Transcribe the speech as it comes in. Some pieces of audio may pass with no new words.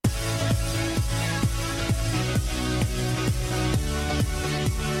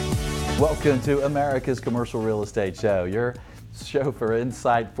Welcome to America's Commercial Real Estate Show, your show for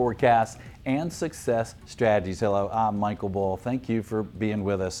insight, forecasts, and success strategies. Hello, I'm Michael Bull. Thank you for being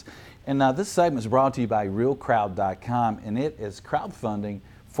with us. And this segment is brought to you by RealCrowd.com, and it is crowdfunding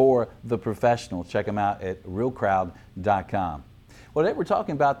for the professional. Check them out at RealCrowd.com. Well, today we're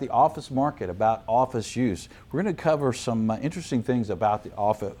talking about the office market, about office use. We're going to cover some interesting things about the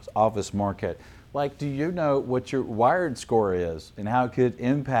office market. Like, do you know what your wired score is and how it could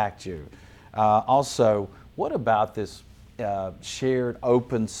impact you? Also, what about this shared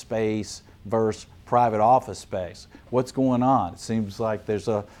open space versus private office space? What's going on? It seems like there's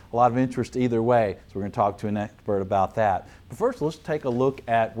a lot of interest either way, so we're going to talk to an expert about that. But first, let's take a look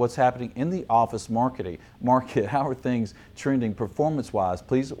at what's happening in the office market. How are things trending performance-wise?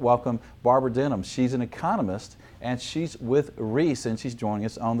 Please welcome Barbara Denham. She's an economist, and she's with Reis, and she's joining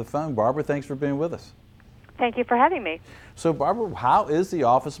us on the phone. Barbara, thanks for being with us. Thank you for having me. So, Barbara, how is the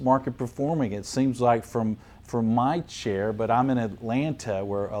office market performing? It seems like from my chair, but I'm in Atlanta,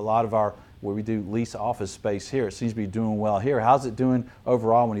 where where we do lease office space here. It seems to be doing well here. How's it doing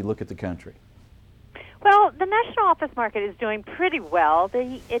overall when you look at the country? Well, the national office market is doing pretty well.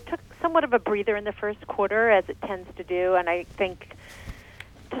 It took somewhat of a breather in the first quarter, as it tends to do, and I think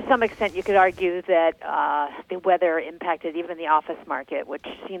to some extent you could argue that the weather impacted even the office market, which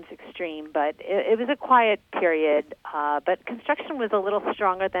seems extreme, but it was a quiet period. But construction was a little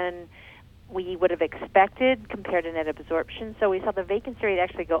stronger than we would have expected compared to net absorption. So we saw the vacancy rate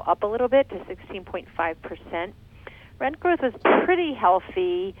actually go up a little bit to 16.5%. Rent growth was pretty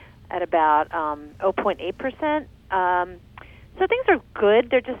healthy at about 0.8%. So things are good.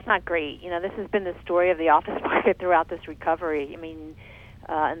 They're just not great. You know, this has been the story of the office market throughout this recovery. I mean,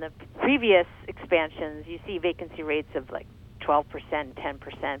 in the previous expansions, you see vacancy rates of like 12%,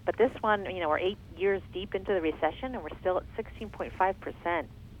 10%. But this one, you know, we're 8 years deep into the recession, and we're still at 16.5%.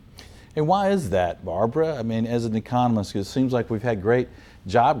 And why is that, Barbara? I mean, as an economist, it seems like we've had great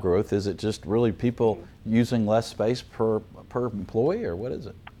job growth. Is it just really people using less space per employee, or what is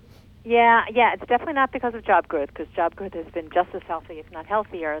it? Yeah, it's definitely not because of job growth, because job growth has been just as healthy, if not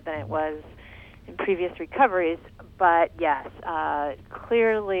healthier, than it was in previous recoveries. But yes,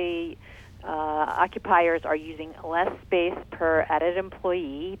 clearly occupiers are using less space per added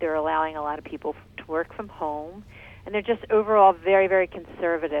employee. They're allowing a lot of people to work from home. And they're just overall very, very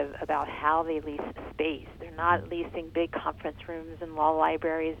conservative about how they lease space. They're not leasing big conference rooms and law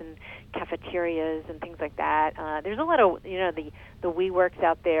libraries and cafeterias and things like that. There's a lot of, you know, the WeWorks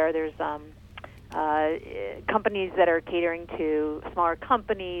out there. There's companies that are catering to smaller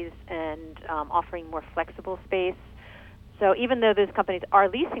companies and offering more flexible space. So even though those companies are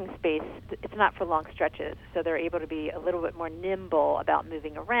leasing space, it's not for long stretches. So they're able to be a little bit more nimble about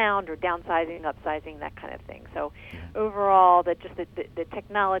moving around or downsizing, upsizing, that kind of thing. So overall, the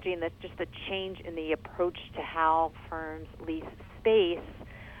technology and just the change in the approach to how firms lease space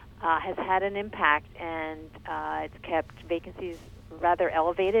has had an impact, and it's kept vacancies rather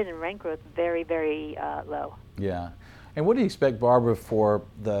elevated and rent growth very, very low. Yeah. And what do you expect, Barbara, for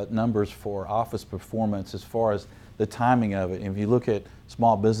the numbers for office performance as far as the timing of it? If you look at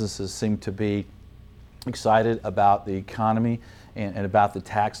small businesses seem to be excited about the economy and about the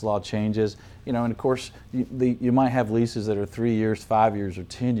tax law changes, you know, and of course you might have leases that are 3 years, 5 years, or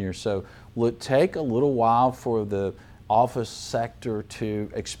 10 years. So will it take a little while for the office sector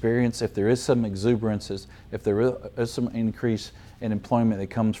to experience, if there is some exuberances, if there is some increase in employment that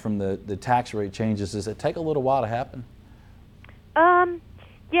comes from the tax rate changes, does it take a little while to happen?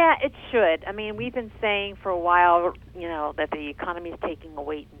 Yeah, it should. I mean, we've been saying for a while, you know, that the economy is taking a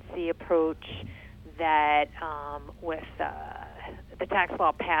wait-and-see approach, that with the tax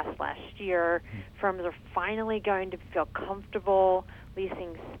law passed last year, firms are finally going to feel comfortable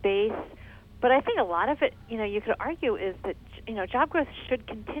leasing space. But I think a lot of it, you know, you could argue is that, you know, job growth should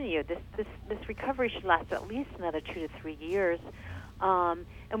continue. This recovery should last at least another 2 to 3 years.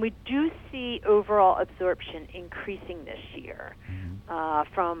 And we do see overall absorption increasing this year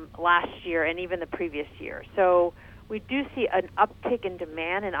from last year and even the previous year. So we do see an uptick in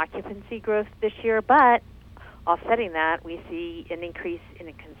demand and occupancy growth this year, but offsetting that, we see an increase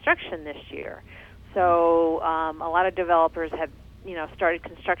in construction this year. So a lot of developers have, you know, started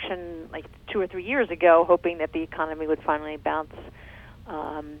construction like 2 or 3 years ago, hoping that the economy would finally bounce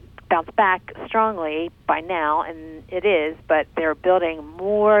back strongly by now, and it is, but they're building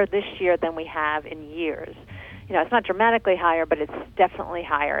more this year than we have in years. You know, it's not dramatically higher, but it's definitely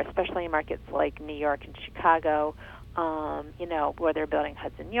higher, especially in markets like New York and Chicago. where they're building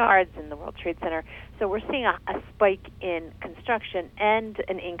Hudson Yards and the World Trade Center. So we're seeing a spike in construction and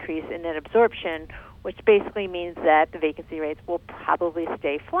an increase in net absorption, which basically means that the vacancy rates will probably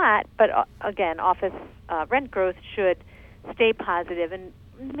stay flat. But again, office rent growth should stay positive and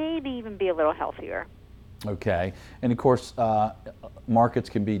maybe even be a little healthier. Okay. And of course, markets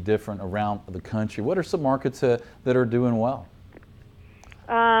can be different around the country. What are some markets that are doing well?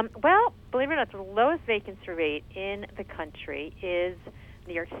 Well, believe it or not, the lowest vacancy rate in the country is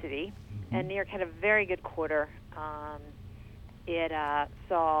New York City, and New York had a very good quarter. It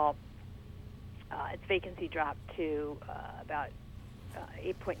saw its vacancy drop to about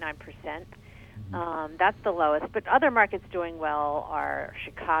 8.9%. That's the lowest, but other markets doing well are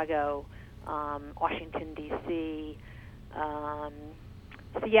Chicago, Washington, D.C.,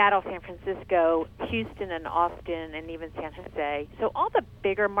 Seattle, San Francisco, Houston, and Austin, and even San Jose. So all the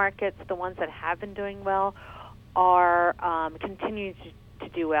bigger markets, the ones that have been doing well, are continuing to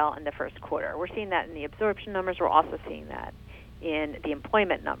do well in the first quarter. We're seeing that in the absorption numbers. We're also seeing that in the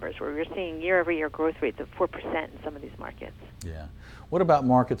employment numbers, where we're seeing year-over-year growth rates of 4% in some of these markets. Yeah. What about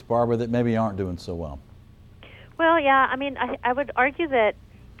markets, Barbara, that maybe aren't doing so well? Well, yeah, I mean, I would argue that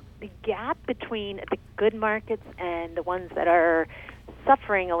the gap between the good markets and the ones that are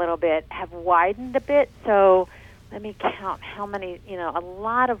suffering a little bit have widened a bit. So let me count how many, a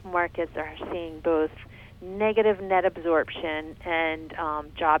lot of markets are seeing both negative net absorption and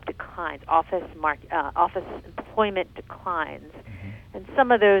job declines, office employment declines. And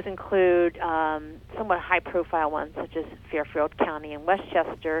some of those include somewhat high-profile ones, such as Fairfield County and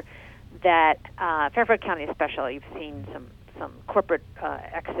Westchester. That Fairfield County especially, you've seen some corporate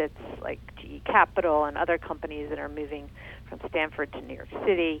exits like GE Capital and other companies that are moving from Stanford to New York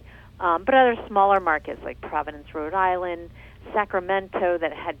City. But other smaller markets like Providence, Rhode Island, Sacramento,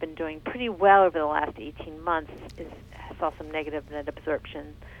 that had been doing pretty well over the last 18 months, saw some negative net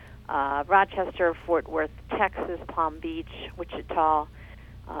absorption. Rochester, Fort Worth, Texas, Palm Beach, Wichita,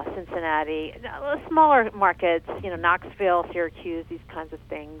 Cincinnati, smaller markets, Knoxville, Syracuse, these kinds of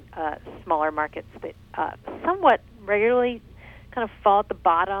things, smaller markets that somewhat regularly kind of fall at the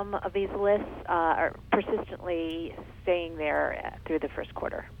bottom of these lists, are persistently staying there through the first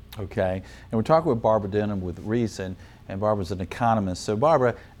quarter. Okay. And we're talking with Barbara Denham with Reis, and Barbara's an economist. So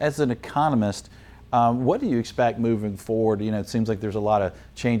Barbara, as an economist, what do you expect moving forward? It seems like there's a lot of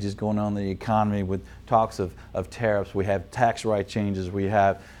changes going on in the economy with talks of tariffs. We have tax right changes. We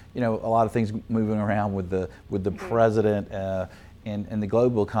have, a lot of things moving around with the president and the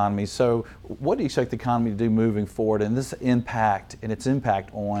global economy. So what do you expect the economy to do moving forward, and its impact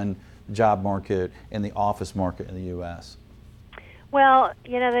on the job market and the office market in the U.S.? Well,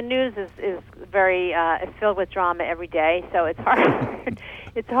 the news is very it's filled with drama every day, so it's hard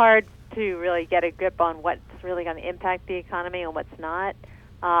it's hard to really get a grip on what's really going to impact the economy and what's not.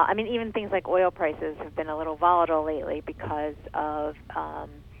 I mean, even things like oil prices have been a little volatile lately because of,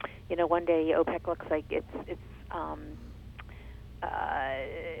 one day OPEC looks like it's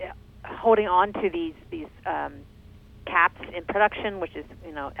holding on to these caps in production, which is,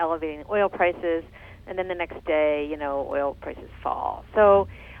 elevating oil prices. And then the next day, oil prices fall. So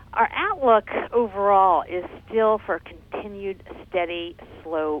our outlook overall is still for continued steady,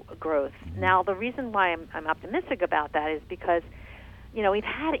 slow growth. Now, the reason why I'm optimistic about that is because, we've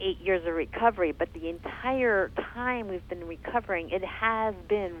had 8 years of recovery, but the entire time we've been recovering, it has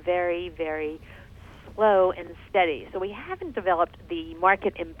been very, very slow and steady. So we haven't developed the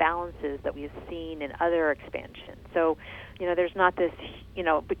market imbalances that we've seen in other expansions. So, there's not this,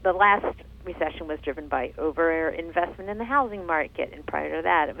 the last recession was driven by over-investment in the housing market, and prior to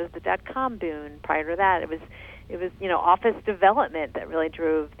that, it was the dot-com boom. Prior to that, it was office development that really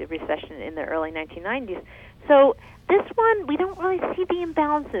drove the recession in the early 1990s. So this one, we don't really see the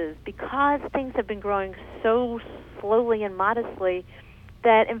imbalances because things have been growing so slowly and modestly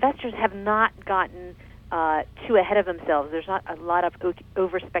that investors have not gotten too ahead of themselves. There's not a lot of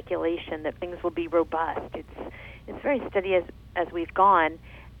over-speculation that things will be robust. It's very steady as we've gone.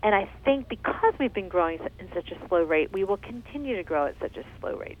 And I think because we've been growing in such a slow rate, we will continue to grow at such a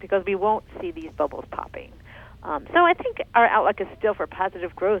slow rate because we won't see these bubbles popping. So I think our outlook is still for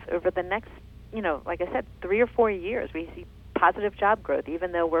positive growth over the next, like I said, 3 or 4 years. We see positive job growth,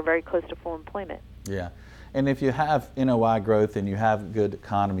 even though we're very close to full employment. Yeah. And if you have NOI growth and you have good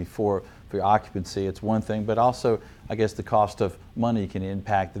economy for your occupancy, it's one thing, but also, I guess, the cost of money can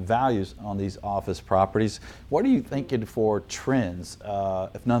impact the values on these office properties. What are you thinking for trends,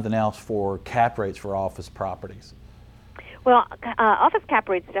 if nothing else, for cap rates for office properties? Well, office cap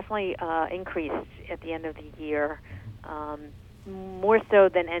rates definitely increased at the end of the year. more so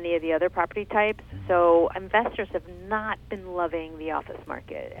than any of the other property types. So investors have not been loving the office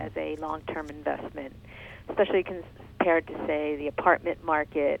market as a long-term investment, especially compared to, say, the apartment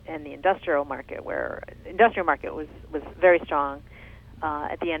market and the industrial market, where the industrial market was very strong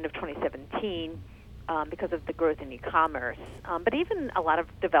at the end of 2017 because of the growth in e-commerce. But even a lot of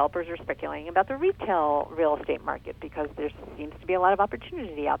developers are speculating about the retail real estate market because there seems to be a lot of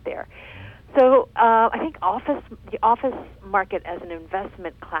opportunity out there. So I think the office market as an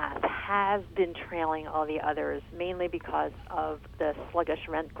investment class has been trailing all the others, mainly because of the sluggish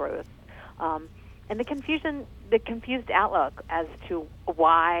rent growth and the confused outlook as to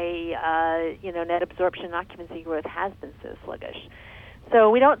why net absorption and occupancy growth has been so sluggish. So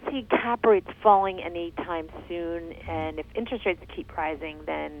we don't see cap rates falling anytime soon, and if interest rates keep rising,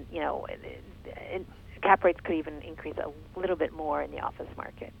 then cap rates could even increase a little bit more in the office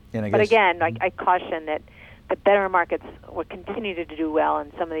market. But again, I caution that the better markets will continue to do well,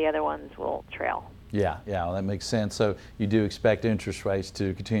 and some of the other ones will trail. Yeah, well, that makes sense. So you do expect interest rates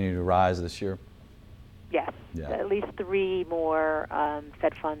to continue to rise this year? Yes, at least 3 more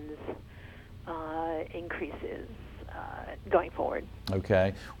Fed funds increases going forward.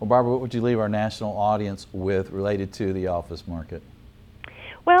 Okay. Well, Barbara, what would you leave our national audience with related to the office market?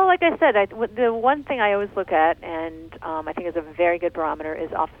 Well, like I said, the one thing I always look at, and I think is a very good barometer,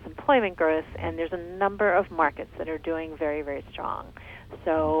 is office employment growth, and there's a number of markets that are doing very, very strong.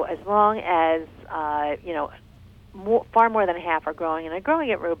 So as long as, far more than half are growing, and are growing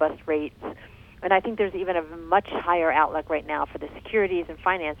at robust rates, and I think there's even a much higher outlook right now for the securities and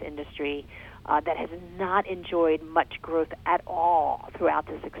finance industry that has not enjoyed much growth at all throughout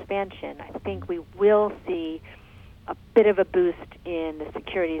this expansion. I think we will see a bit of a boost in the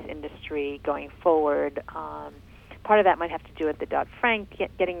securities industry going forward. Part of that might have to do with the Dodd-Frank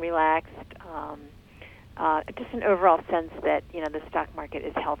getting relaxed, just an overall sense that the stock market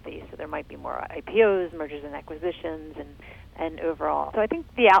is healthy, so there might be more IPOs, mergers and acquisitions, and overall. So I think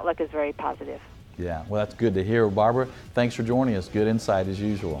the outlook is very positive. Yeah, well, that's good to hear. Barbara, thanks for joining us. Good insight as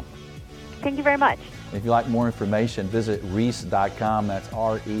usual. Thank you very much. If you'd like more information, visit reis.com. That's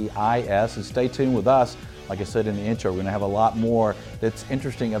REIS. And stay tuned with us. Like I said in the intro, we're going to have a lot more that's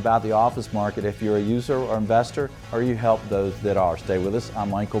interesting about the office market if you're a user or investor or you help those that are. Stay with us.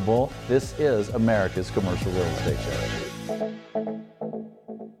 I'm Michael Bull. This is America's Commercial Real Estate Show.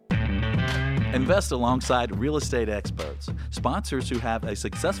 Invest alongside real estate experts, sponsors who have a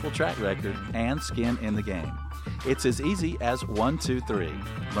successful track record and skin in the game. It's as easy as 1, 2, 3.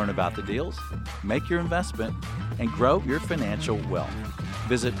 Learn about the deals, make your investment, and grow your financial wealth.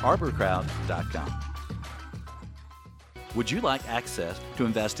 Visit arborcrowd.com. Would you like access to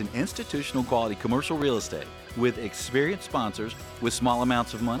invest in institutional quality commercial real estate with experienced sponsors with small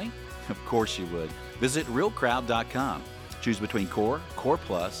amounts of money? Of course you would. Visit realcrowd.com. Choose between core, core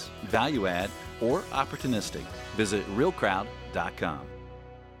plus, value add, or opportunistic. Visit realcrowd.com.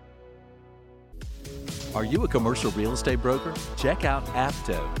 Are you a commercial real estate broker? Check out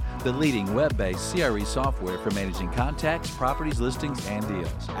Apto, the leading web-based CRE software for managing contacts, properties, listings, and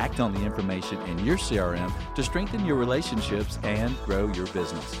deals. Act on the information in your CRM to strengthen your relationships and grow your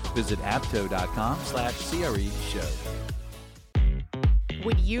business. Visit apto.com/CRE show.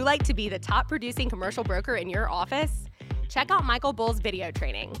 Would you like to be the top producing commercial broker in your office? Check out Michael Bull's video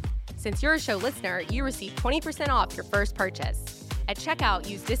training. Since you're a show listener, you receive 20% off your first purchase. At checkout,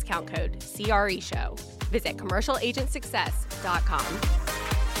 use discount code CREShow. Visit commercialagentsuccess.com.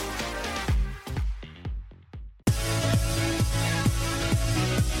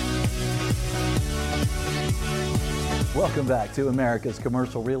 Welcome back to America's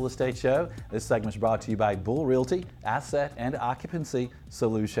Commercial Real Estate Show. This segment is brought to you by Bull Realty Asset and Occupancy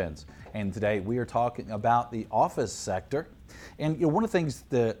Solutions. And today we are talking about the office sector. And one of the things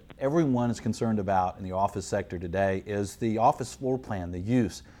that everyone is concerned about in the office sector today is the office floor plan, the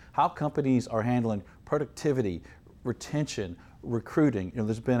use, how companies are handling productivity, retention, recruiting.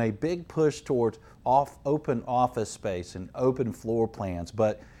 There's been a big push towards open office space and open floor plans,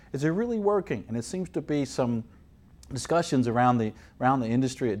 but is it really working? And it seems to be some discussions around the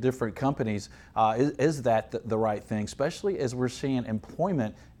industry at different companies. Is that the right thing, especially as we're seeing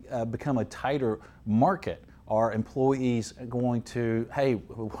employment become a tighter market? Are employees going to, hey,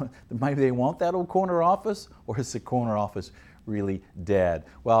 maybe they want that old corner office, or is the corner office really dead?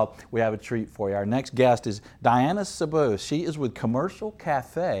 Well, we have a treat for you. Our next guest is Diana Sabu. She is with Commercial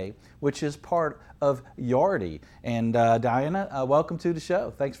Cafe, which is part of Yardi. And Diana, welcome to the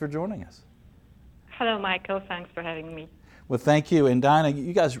show. Thanks for joining us. Hello, Michael. Thanks for having me. Well, thank you. And Diana,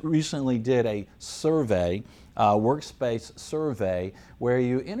 you guys recently did a survey, workspace survey, where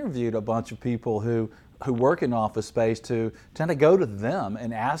you interviewed a bunch of people who who work in office space to tend to go to them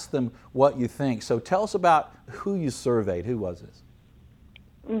and ask them what you think. So tell us about who you surveyed. Who was this?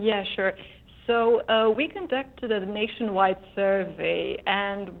 Yeah, sure. So we conducted a nationwide survey,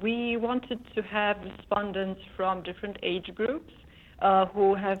 and we wanted to have respondents from different age groups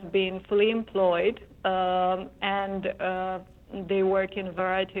who have been fully employed, and they work in a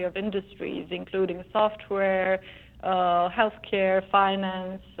variety of industries, including software, healthcare,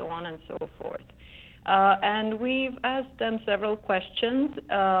 finance, so on and so forth. And we've asked them several questions.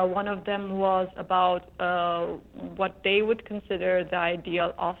 One of them was about what they would consider the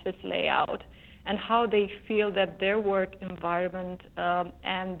ideal office layout and how they feel that their work environment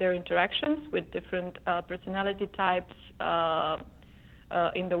and their interactions with different personality types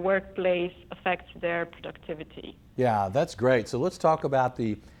in the workplace affects their productivity. Yeah, that's great. So let's talk about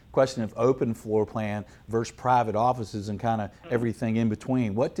the question of open floor plan versus private offices and kind of everything in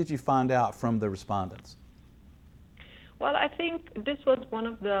between. What did you find out from the respondents? Well, I think this was one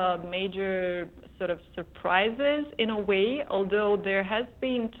of the major sort of surprises in a way, although there has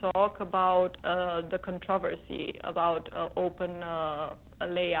been talk about the controversy about open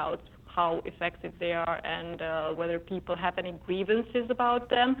layouts, how effective they are, and whether people have any grievances about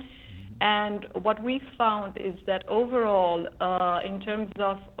them. And what we found is that overall, in terms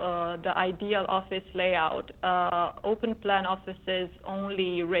of the ideal office layout, open plan offices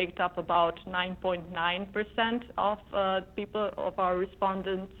only raked up about 9.9% of people, of our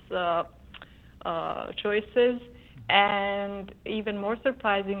respondents' choices. And even more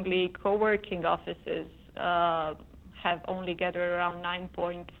surprisingly, co-working offices have only gathered around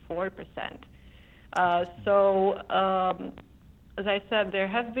 9.4%. As I said, there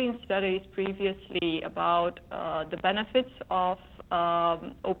have been studies previously about the benefits of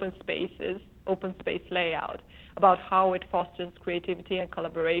open space layout, about how it fosters creativity and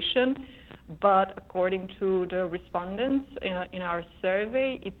collaboration. But according to the respondents in our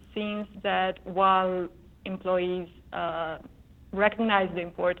survey, it seems that while employees recognize the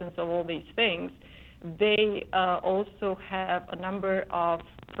importance of all these things, they also have a number of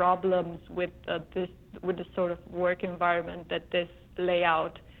problems with the sort of work environment that this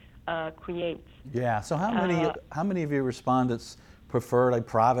layout creates. Yeah. So how many of your respondents preferred a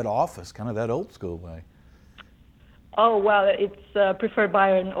private office, kind of that old school way? Oh, well, it's preferred by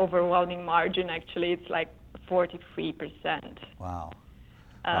an overwhelming margin. Actually, it's like 43%. Wow.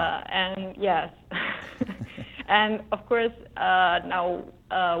 And yes, and of course, now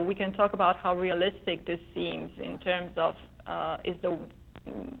we can talk about how realistic this seems in terms of is the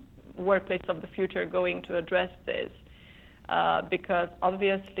workplace of the future going to address this? Because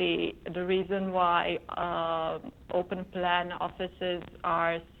obviously the reason why open plan offices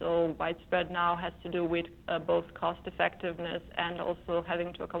are so widespread now has to do with both cost effectiveness and also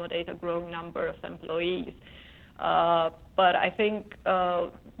having to accommodate a growing number of employees. But I think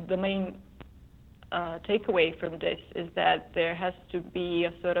the main takeaway from this is that there has to be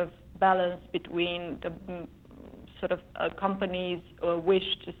a sort of balance between the sort of companies'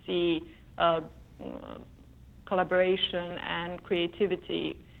 wish to see collaboration and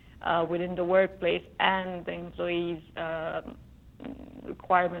creativity within the workplace and the employees'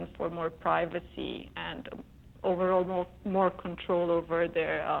 requirement for more privacy and overall more control over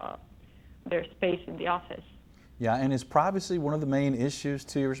their space in the office. Yeah, and is privacy one of the main issues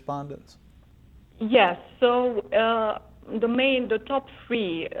to your respondents? Yes. So the top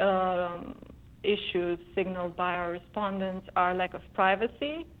three issues signaled by our respondents are lack of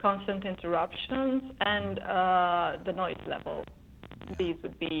privacy, constant interruptions, and the noise level. These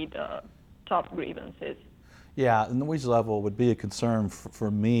would be the top grievances. Yeah, the noise level would be a concern for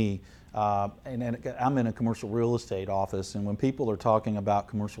me. And I'm in a commercial real estate office, and when people are talking about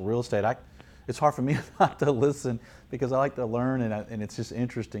commercial real estate, it's hard for me not to listen because I like to learn, and it's just an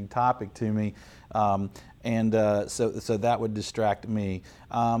interesting topic to me. So that would distract me.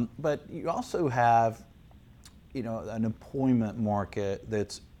 But you also have, an employment market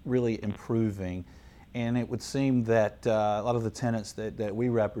that's really improving, and it would seem that a lot of the tenants that we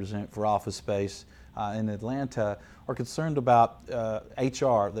represent for office space in Atlanta are concerned about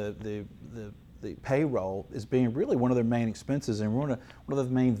HR, the payroll is being really one of their main expenses, and one of the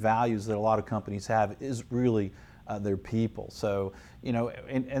main values that a lot of companies have is really their people. So,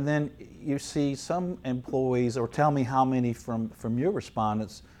 and then you see some employees, or tell me how many from your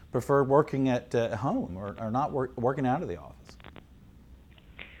respondents prefer working at home or not working out of the office.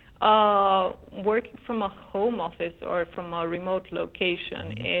 Working from a home office or from a remote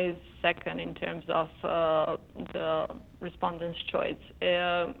location is second in terms of the respondents' choice.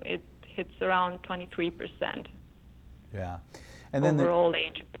 It hits around 23%. Yeah, and then overall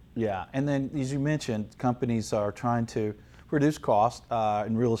age. Yeah, and then as you mentioned, companies are trying to reduce costs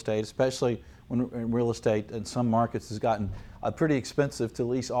in real estate, especially when in real estate in some markets has gotten pretty expensive to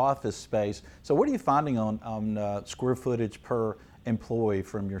lease office space. So what are you finding on square footage per employee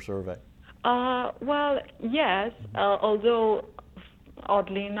from your survey? Well, yes, although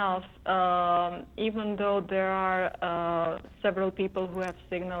oddly enough, even though there are several people who have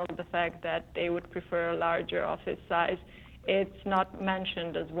signaled the fact that they would prefer a larger office size, it's not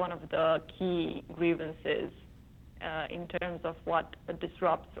mentioned as one of the key grievances in terms of what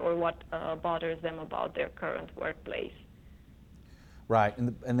disrupts or what bothers them about their current workplace. Right,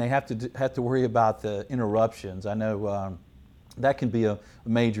 and they have to worry about the interruptions. I know that can be a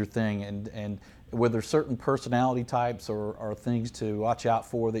major thing, and were there certain personality types or things to watch out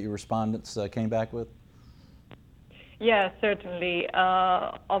for that your respondents came back with? Yeah, certainly.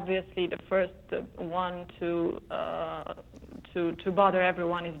 Obviously, the first one to bother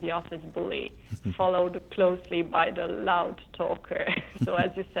everyone is the office bully, followed closely by the loud talker. So,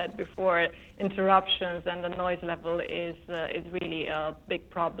 as you said before, interruptions and the noise level is really a big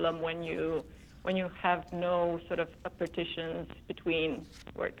problem when you have no sort of partitions between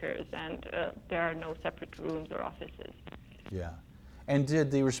workers and there are no separate rooms or offices. Yeah. And did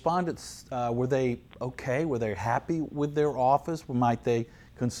the respondents, were they okay? Were they happy with their office? Or might they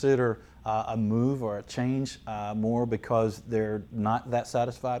consider a move or a change more because they're not that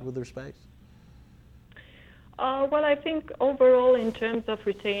satisfied with their space? Well, I think overall, in terms of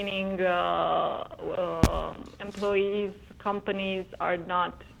retaining employees, companies are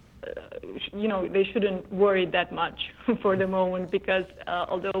not, they shouldn't worry that much for the moment because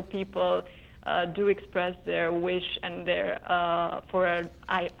although people do express their wish and their for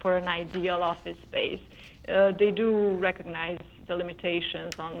an ideal office space, they do recognize the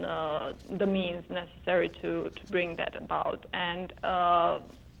limitations on the means necessary to bring that about, and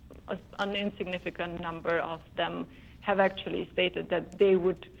an insignificant number of them have actually stated that they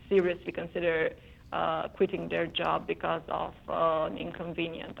would seriously consider quitting their job because of an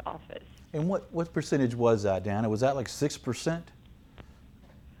inconvenient office. And what percentage was that, Dana? Was that like 6%?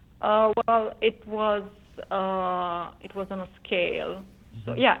 Well, it was on a scale.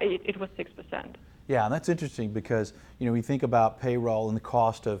 So yeah, it was 6%. Yeah, and that's interesting because we think about payroll and the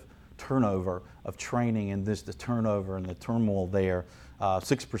cost of turnover, of training, and the turnover and the turmoil there.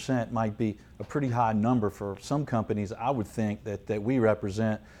 6% might be a pretty high number for some companies. I would think that we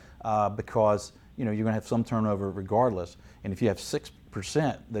represent because you're going to have some turnover regardless. And if you have 6%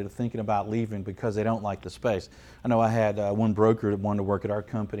 that are thinking about leaving because they don't like the space. I know I had one broker that wanted to work at our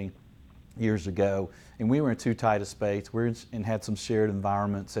company years ago, and we were in too tight a space. And had some shared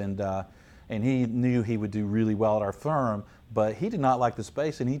environments, and he knew he would do really well at our firm, but he did not like the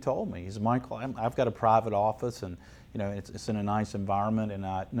space, and he told me, he said, Michael, I've got a private office, and it's in a nice environment, and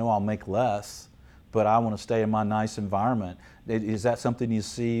I know I'll make less, but I want to stay in my nice environment. Is that something you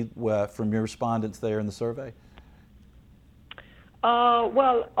see from your respondents there in the survey?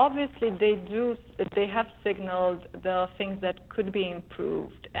 Well, obviously they have signaled the things that could be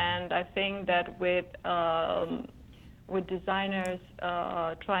improved, and I think that with designers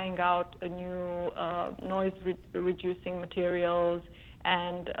trying out a new noise-reducing materials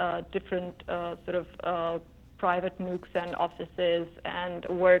and different sort of private nooks and offices and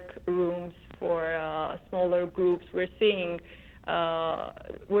work rooms for smaller groups, we're seeing a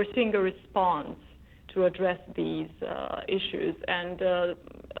response to address these issues. And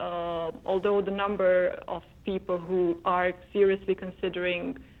although the number of people who are seriously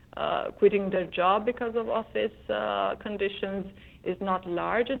considering quitting their job because of office conditions is not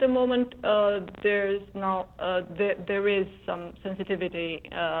large at the moment, there is some sensitivity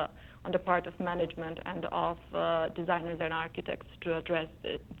on the part of management and of designers and architects to address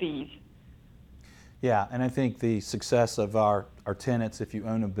these. Yeah, and I think the success of our tenants, if you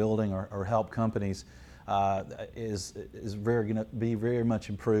own a building or help companies, is going to be very much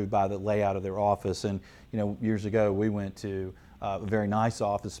improved by the layout of their office. And years ago we went to a very nice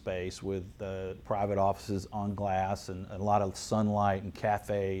office space with private offices on glass and a lot of sunlight and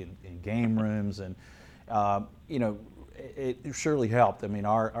cafe and game rooms, and it surely helped. I mean,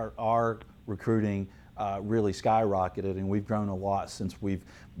 our recruiting really skyrocketed, and we've grown a lot since we've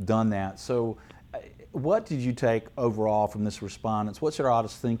done that. So what did you take overall from this respondents? What should our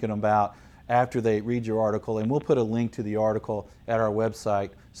audience thinking about after they read your article? And we'll put a link to the article at our website,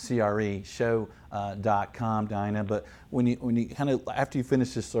 CREshow.com, Dinah. But when you kind of, after you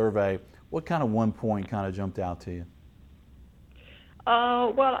finish this survey, what kind of one point kind of jumped out to you?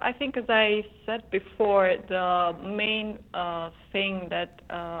 Well, I think, as I said before, the main thing that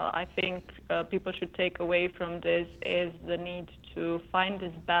I think people should take away from this is the need to find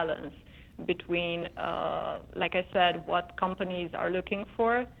this balance between, like I said, what companies are looking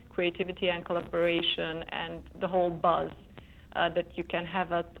for, creativity and collaboration, and the whole buzz that you can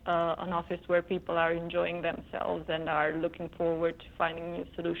have at an office where people are enjoying themselves and are looking forward to finding new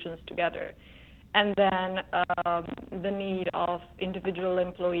solutions together. And then the need of individual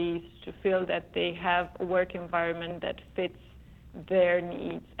employees to feel that they have a work environment that fits their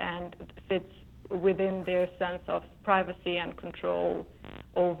needs and fits within their sense of privacy and control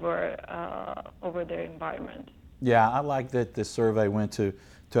over their environment. Yeah, I like that the survey went to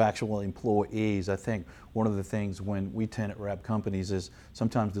actual employees. I think one of the things when we tenant rep companies is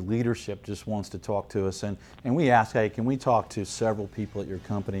sometimes the leadership just wants to talk to us, and we ask, hey, can we talk to several people at your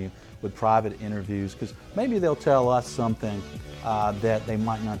company with private interviews, because maybe they'll tell us something that they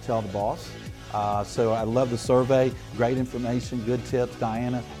might not tell the boss. So I love the survey, great information, good tips.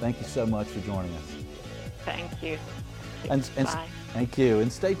 Diana, thank you so much for joining us. Thank you. And Bye. Thank you.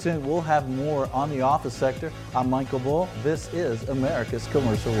 And stay tuned. We'll have more on the office sector. I'm Michael Bull. This is America's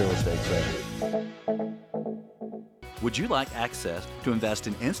Commercial Real Estate Show. Would you like access to invest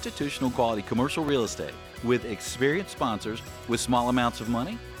in institutional quality commercial real estate with experienced sponsors with small amounts of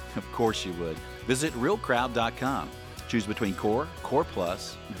money? Of course you would. Visit realcrowd.com. Choose between core, core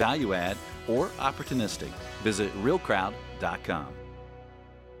plus, value add, or opportunistic. Visit realcrowd.com.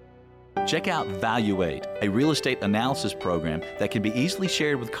 Check out Valuate, a real estate analysis program that can be easily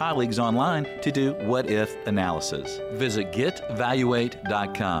shared with colleagues online to do what-if analysis. Visit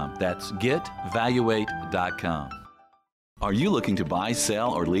getvaluate.com. That's getvaluate.com. Are you looking to buy,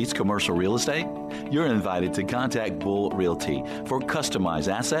 sell, or lease commercial real estate? You're invited to contact Bull Realty for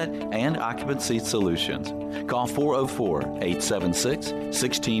customized asset and occupancy solutions. Call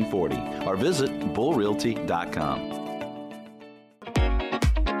 404-876-1640 or visit bullrealty.com.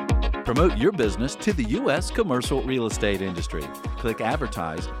 Promote your business to the U.S. commercial real estate industry. Click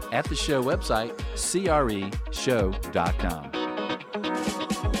Advertise at the show website, creshow.com.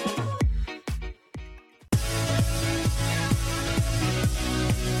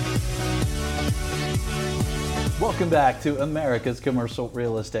 Welcome back to America's Commercial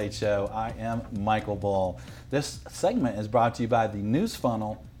Real Estate Show. I am Michael Bull. This segment is brought to you by the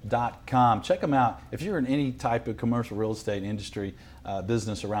newsfunnel.com. Check them out. If you're in any type of commercial real estate industry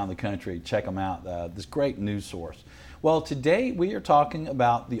business around the country, check them out. This great news source. Well, today we are talking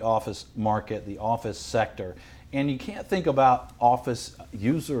about the office market, the office sector. And you can't think about office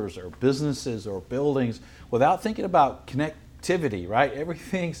users or businesses or buildings without thinking about connectivity, right?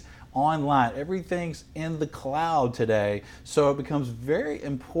 Everything's online, everything's in the cloud today. So it becomes very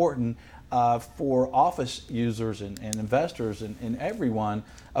important for office users and investors and everyone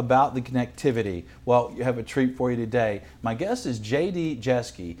about the connectivity. Well, you have a treat for you today. My guest is J.D.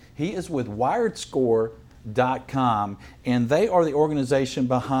 Jeske. He is with WiredScore.com, and they are the organization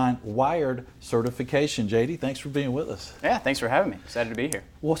behind Wired Certification. J.D., thanks for being with us. Yeah, thanks for having me. Excited to be here.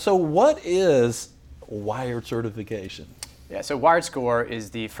 Well, so what is Wired Certification? Yeah, so WiredScore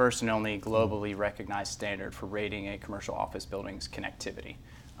is the first and only globally recognized standard for rating a commercial office building's connectivity.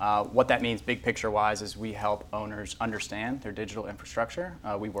 What that means, big picture wise, is we help owners understand their digital infrastructure.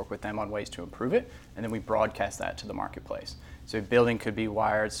 We work with them on ways to improve it, and then we broadcast that to the marketplace. So a building could be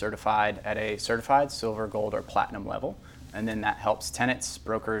Wired certified at a certified silver, gold, or platinum level, and then that helps tenants,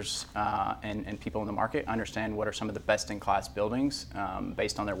 brokers, and people in the market understand what are some of the best-in-class buildings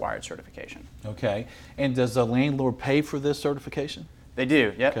based on their Wired certification. Okay, and does the landlord pay for this certification? They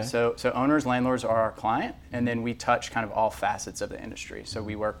do, yep. Okay. So owners, landlords are our client, and then we touch kind of all facets of the industry. So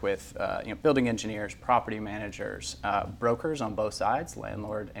we work with building engineers, property managers, brokers on both sides,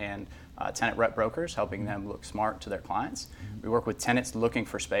 landlord and tenant rep brokers, helping them look smart to their clients. We work with tenants looking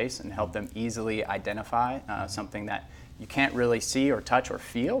for space and help them easily identify something that you can't really see or touch or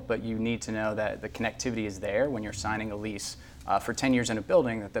feel, but you need to know that the connectivity is there when you're signing a lease for 10 years in a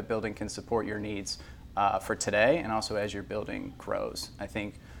building, that building can support your needs for today and also as your building grows. I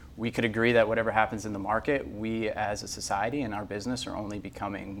think we could agree that whatever happens in the market, we as a society and our business are only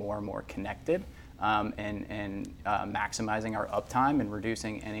becoming more and more connected and maximizing our uptime and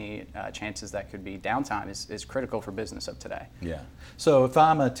reducing any chances that could be downtime is critical for business of today. Yeah. So if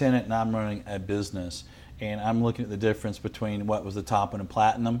I'm a tenant and I'm running a business and I'm looking at the difference between what was the top and a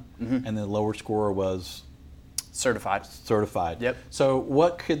platinum and the lower score was certified. Yep. So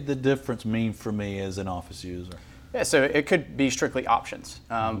what could the difference mean for me as an office user? Yeah, so it could be strictly options.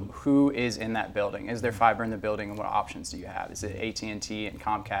 Who is in that building? Is there fiber in the building, and what options do you have? Is it AT&T and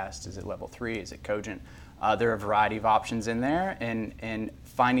Comcast? Is it Level 3? Is it Cogent? There are a variety of options in there, and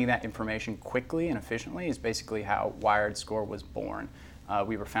finding that information quickly and efficiently is basically how WiredScore was born.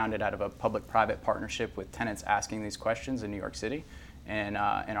 We were founded out of a public-private partnership with tenants asking these questions in New York City. And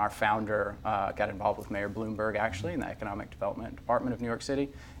our founder got involved with Mayor Bloomberg, actually, in the Economic Development Department of New York City,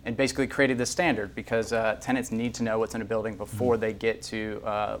 and basically created this standard because tenants need to know what's in a building before they get to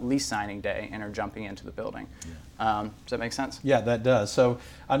lease signing day and are jumping into the building. Does that make sense? Yeah, that does. So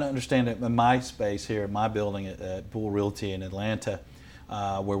I understand that in my space here, my building at Bull Realty in Atlanta,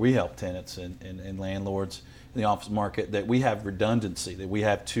 where we help tenants and landlords in the office market, that we have redundancy, that we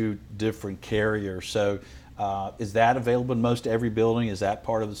have 2 different carriers. So is that available in most every building? Is that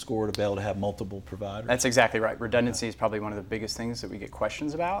part of the score to be able to have multiple providers? That's exactly right. Redundancy is probably one of the biggest things that we get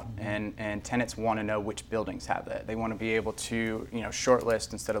questions about, and tenants want to know which buildings have that. They want to be able to,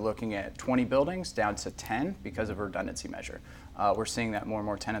 shortlist instead of looking at 20 buildings down to 10 because of a redundancy measure. We're seeing that more and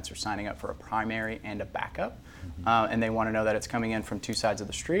more tenants are signing up for a primary and a backup, and they want to know that it's coming in from 2 sides of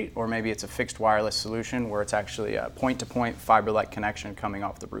the street, or maybe it's a fixed wireless solution where it's actually a point-to-point fiber-like connection coming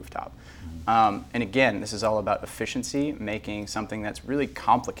off the rooftop. And again, this is all about efficiency, making something that's really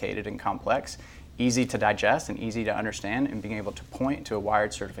complicated and complex easy to digest and easy to understand, and being able to point to a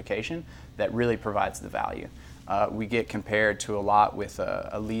wired certification that really provides the value. We get compared to a lot with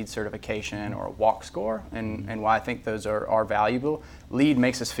a LEED certification or a walk score, and why I think those are valuable. LEED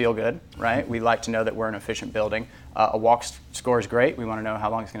makes us feel good, right? We like to know that we're an efficient building. A walk score is great. We want to know how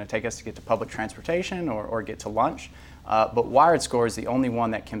long it's going to take us to get to public transportation or get to lunch. But wired score is the only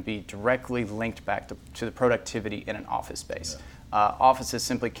one that can be directly linked back to the productivity in an office space. Offices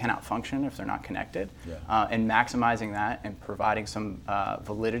simply cannot function if they're not connected. And maximizing that and providing some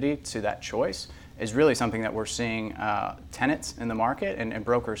validity to that choice is really something that we're seeing tenants in the market and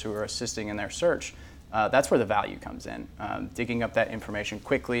brokers who are assisting in their search. That's where the value comes in. Digging up that information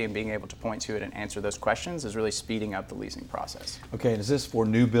quickly and being able to point to it and answer those questions is really speeding up the leasing process. Okay, and is this for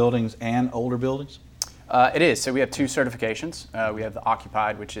new buildings and older buildings? It is. So we have 2 certifications. We have the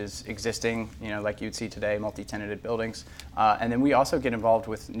occupied, which is existing, like you'd see today, multi-tenanted buildings. And then we also get involved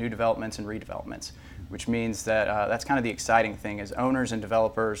with new developments and redevelopments, which means that that's kind of the exciting thing is owners and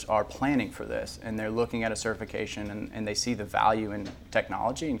developers are planning for this, and they're looking at a certification and they see the value in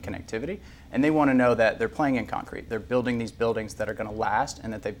technology and connectivity, and they want to know that they're playing in concrete. They're building these buildings that are going to last,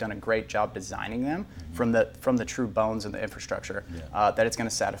 and that they've done a great job designing them from the true bones and the infrastructure, that it's going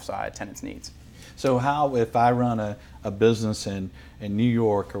to satisfy a tenant's needs. So how, if I run a business in New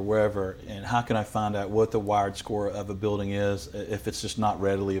York or wherever, and how can I find out what the wired score of a building is if it's just not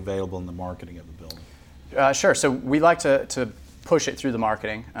readily available in the marketing of the building? Sure. So we like to push it through the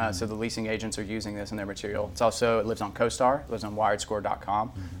marketing, so the leasing agents are using this in their material. It lives on CoStar, it lives on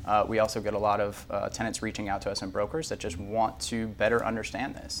wiredscore.com. We also get a lot of tenants reaching out to us and brokers that just want to better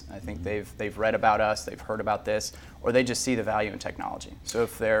understand this. I think they've read about us, they've heard about this, or they just see the value in technology. So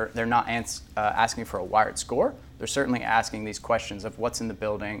if they're not asking for a wired score, they're certainly asking these questions of what's in the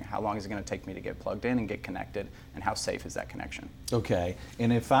building, how long is it going to take me to get plugged in and get connected, and how safe is that connection. Okay,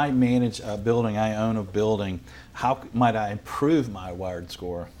 and if I manage a building, I own a building, how might I improve my wired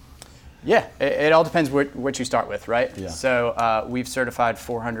score? Yeah, it all depends what you start with, right? Yeah. So we've certified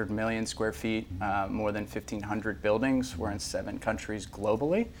 400 million square feet, more than 1,500 buildings. We're in 7 countries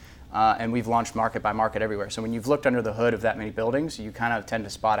globally. And we've launched market by market everywhere. So when you've looked under the hood of that many buildings, you kind of tend to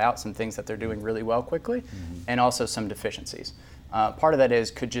spot out some things that they're doing really well quickly, and also some deficiencies. Part of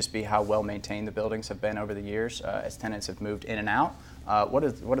that could just be how well maintained the buildings have been over the years as tenants have moved in and out. What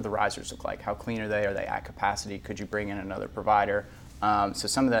do the risers look like? How clean are they? Are they at capacity? Could you bring in another provider? So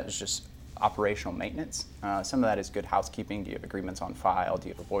some of that is just operational maintenance. Some of that is good housekeeping. Do you have agreements on file? Do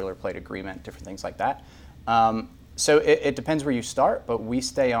you have a boilerplate agreement? Different things like that. So it depends where you start, but we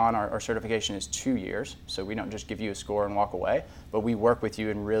stay on, our certification is 2 years, so we don't just give you a score and walk away, but we work with you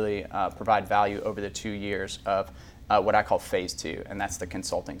and really provide value over the 2 years of what I call phase 2, and that's the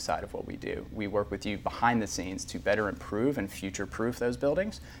consulting side of what we do. We work with you behind the scenes to better improve and future-proof those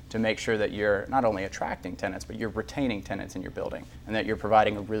buildings to make sure that you're not only attracting tenants, but you're retaining tenants in your building and that you're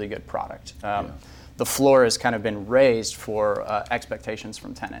providing a really good product. The floor has kind of been raised for expectations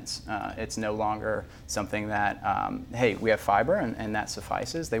from tenants. It's no longer something that, hey, we have fiber and that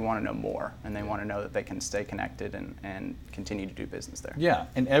suffices. They want to know more, and they want to know that they can stay connected and continue to do business there. Yeah,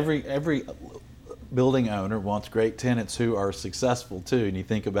 and every building owner wants great tenants who are successful too. And you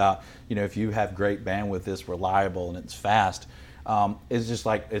think about, if you have great bandwidth, it's reliable and it's fast. It's just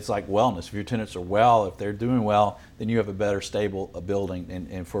it's like wellness. If your tenants are well, if they're doing well, then you have a better, stable building,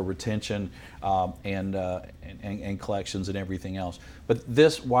 and for retention and collections and everything else. But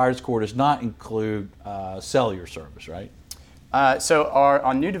this wired score does not include cellular service, right? So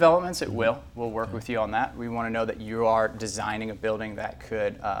on new developments, it will. We'll work with you on that. We want to know that you are designing a building that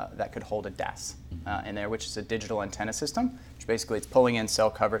could hold a DAS in there, which is a digital antenna system, which basically it's pulling in cell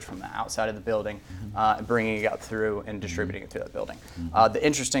coverage from the outside of the building and bringing it out through and distributing it through that building. The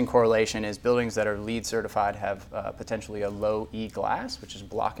interesting correlation is buildings that are LEED certified have potentially a low E glass, which is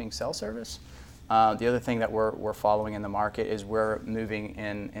blocking cell service. The other thing that we're following in the market is we're moving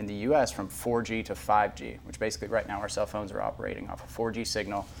in the U.S. from 4G to 5G, which basically right now our cell phones are operating off a 4G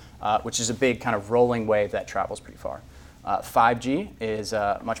signal, which is a big kind of rolling wave that travels pretty far. 5G is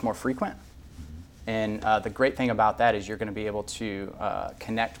much more frequent, and the great thing about that is you're going to be able to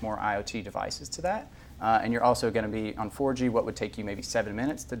connect more IoT devices to that. And you're also going to be on 4G, what would take you maybe 7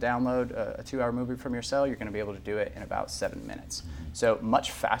 minutes to download a 2-hour movie from your cell, you're going to be able to do it in about 7 minutes. So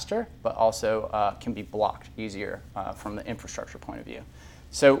much faster, but also can be blocked easier from the infrastructure point of view.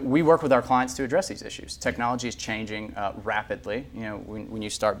 So we work with our clients to address these issues. Technology is changing rapidly. You know, when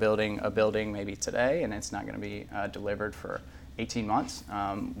you start building a building maybe today and it's not going to be delivered for 18 months,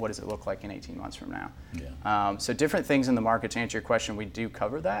 what does it look like in 18 months from now? Yeah. So different things in the market, to answer your question, we do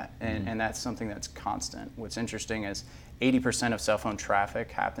cover that, and that's something that's constant. What's interesting is 80% of cell phone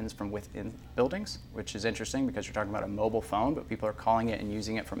traffic happens from within buildings, which is interesting because you're talking about a mobile phone, but people are calling it and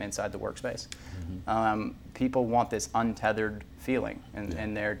using it from inside the workspace. People want this untethered feeling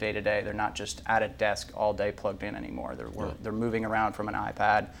in their day-to-day. They're not just at a desk all day plugged in anymore. They're moving around from an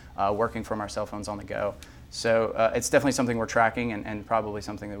iPad, working from our cell phones on the go. So it's definitely something we're tracking and probably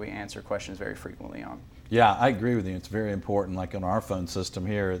something that we answer questions very frequently on. Yeah, I agree with you. It's very important. Like on our phone system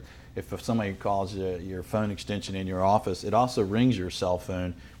here, if somebody calls your phone extension in your office, it also rings your cell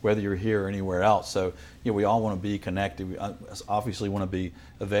phone, whether you're here or anywhere else. So we all want to be connected. We obviously want to be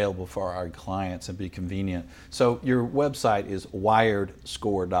available for our clients and be convenient. So your website is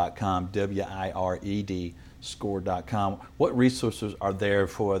wiredscore.com, W-I-R-E-D, score.com. What resources are there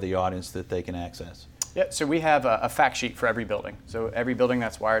for the audience that they can access? Yeah, so we have a fact sheet for every building. So every building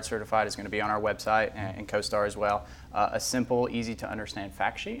that's Wired certified is going to be on our website and CoStar as well. A simple, easy to understand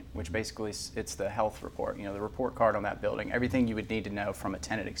fact sheet, which basically it's the health report, the report card on that building, everything you would need to know from a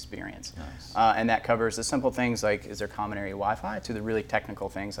tenant experience. Nice. And that covers the simple things like is there common area Wi-Fi to the really technical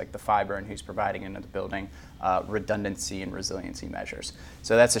things like the fiber and who's providing into the building, redundancy and resiliency measures.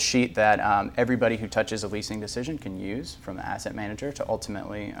 So that's a sheet that everybody who touches a leasing decision can use, from the asset manager to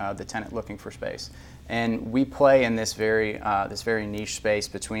ultimately the tenant looking for space. And we play in this very niche space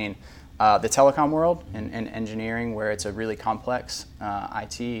between the telecom world and engineering, where it's a really complex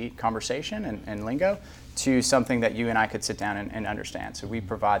IT conversation and lingo, to something that you and I could sit down and understand. So we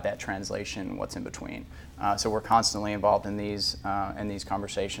provide that translation, what's in between. So we're constantly involved in these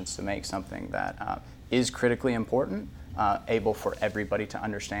conversations to make something that is critically important, able for everybody to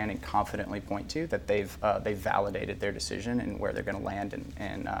understand and confidently point to that they've validated their decision and where they're going to land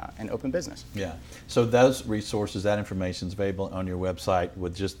in open business. Yeah. So those resources, that information is available on your website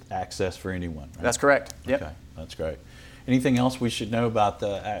with just access for anyone, right? That's correct. Yep. Okay, that's great. Anything else we should know about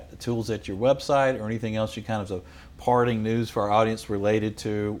the tools at your website, or anything else you kind of parting news for our audience related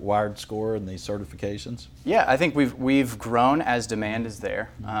to Wired Score and these certifications? Yeah, I think we've grown as demand is there,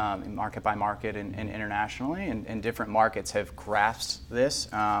 market by market and internationally, and different markets have grasped this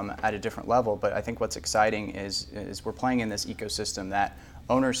at a different level. But I think what's exciting is we're playing in this ecosystem that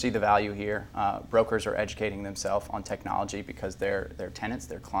owners see the value here. Brokers are educating themselves on technology because their tenants,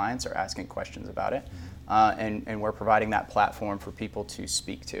 their clients are asking questions about it. And we're providing that platform for people to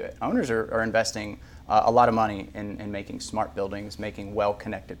speak to it. Owners are investing a lot of money in making smart buildings, making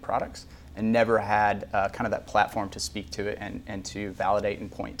well-connected products, and never had kind of that platform to speak to it and to validate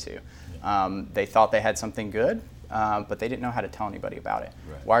and point to. They thought they had something good, but they didn't know how to tell anybody about it.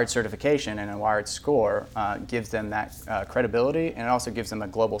 Right. Wired certification and a Wired Score gives them that credibility, and it also gives them a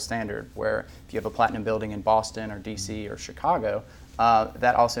global standard where if you have a platinum building in Boston or DC or Chicago,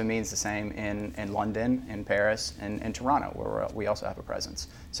 that also means the same in London, in Paris, and in Toronto, where we also have a presence.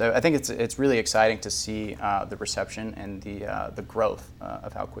 So I think it's really exciting to see the reception and the growth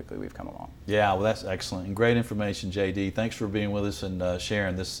of how quickly we've come along. Yeah, well, that's excellent and great information, JD. Thanks for being with us and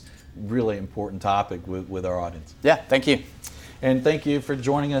sharing this really important topic with our audience. Yeah, thank you. And thank you for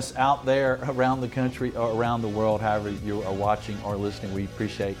joining us out there around the country or around the world, however you are watching or listening. We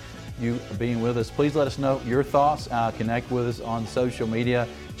appreciate you being with us. Please let us know your thoughts. Connect with us on social media.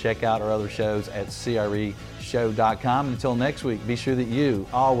 Check out our other shows at CREshow.com. Until next week, be sure that you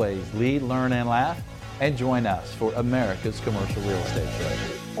always lead, learn, and laugh, and join us for America's Commercial Real Estate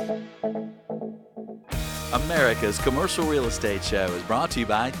Show. America's Commercial Real Estate Show is brought to you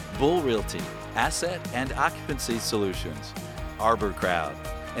by Bull Realty, Asset and Occupancy Solutions, Arbor Crowd,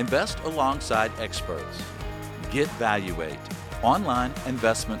 Invest Alongside Experts, Get Valuate, online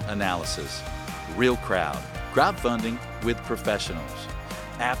investment analysis, Real Crowd, crowdfunding with professionals,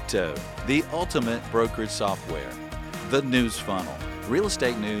 Apto, the ultimate brokerage software, The News Funnel, real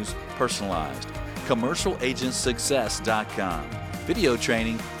estate news personalized, CommercialAgentSuccess.com, video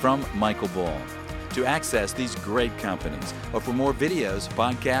training from Michael Bull. To access these great companies or for more videos,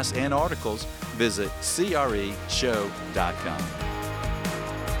 podcasts, and articles, visit CREshow.com.